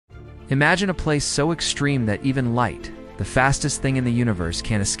Imagine a place so extreme that even light, the fastest thing in the universe,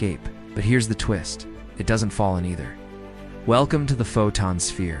 can't escape. But here's the twist. It doesn't fall in either. Welcome to the photon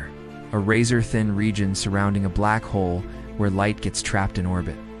sphere, a razor-thin region surrounding a black hole where light gets trapped in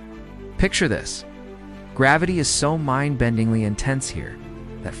orbit. Picture this. Gravity is so mind-bendingly intense here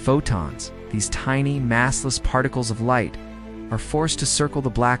that photons, these tiny, massless particles of light, are forced to circle the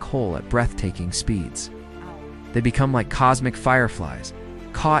black hole at breathtaking speeds. They become like cosmic fireflies,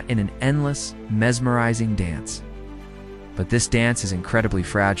 caught in an endless, mesmerizing dance. But this dance is incredibly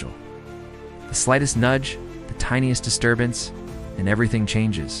fragile. The slightest nudge, the tiniest disturbance, and everything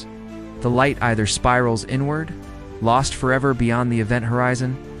changes. The light either spirals inward, lost forever beyond the event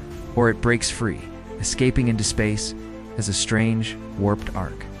horizon, or it breaks free, escaping into space as a strange, warped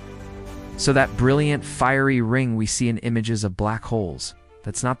arc. So that brilliant, fiery ring we see in images of black holes,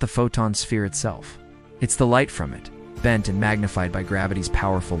 that's not the photon sphere itself. It's the light from it, bent and magnified by gravity's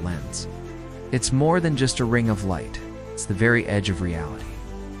powerful lens. It's more than just a ring of light. It's the very edge of reality.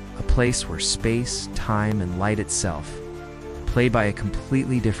 A place where space, time, and light itself play by a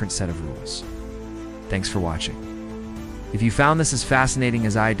completely different set of rules. Thanks for watching. If you found this as fascinating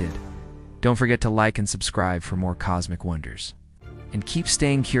as I did, don't forget to like and subscribe for more cosmic wonders. And keep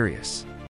staying curious.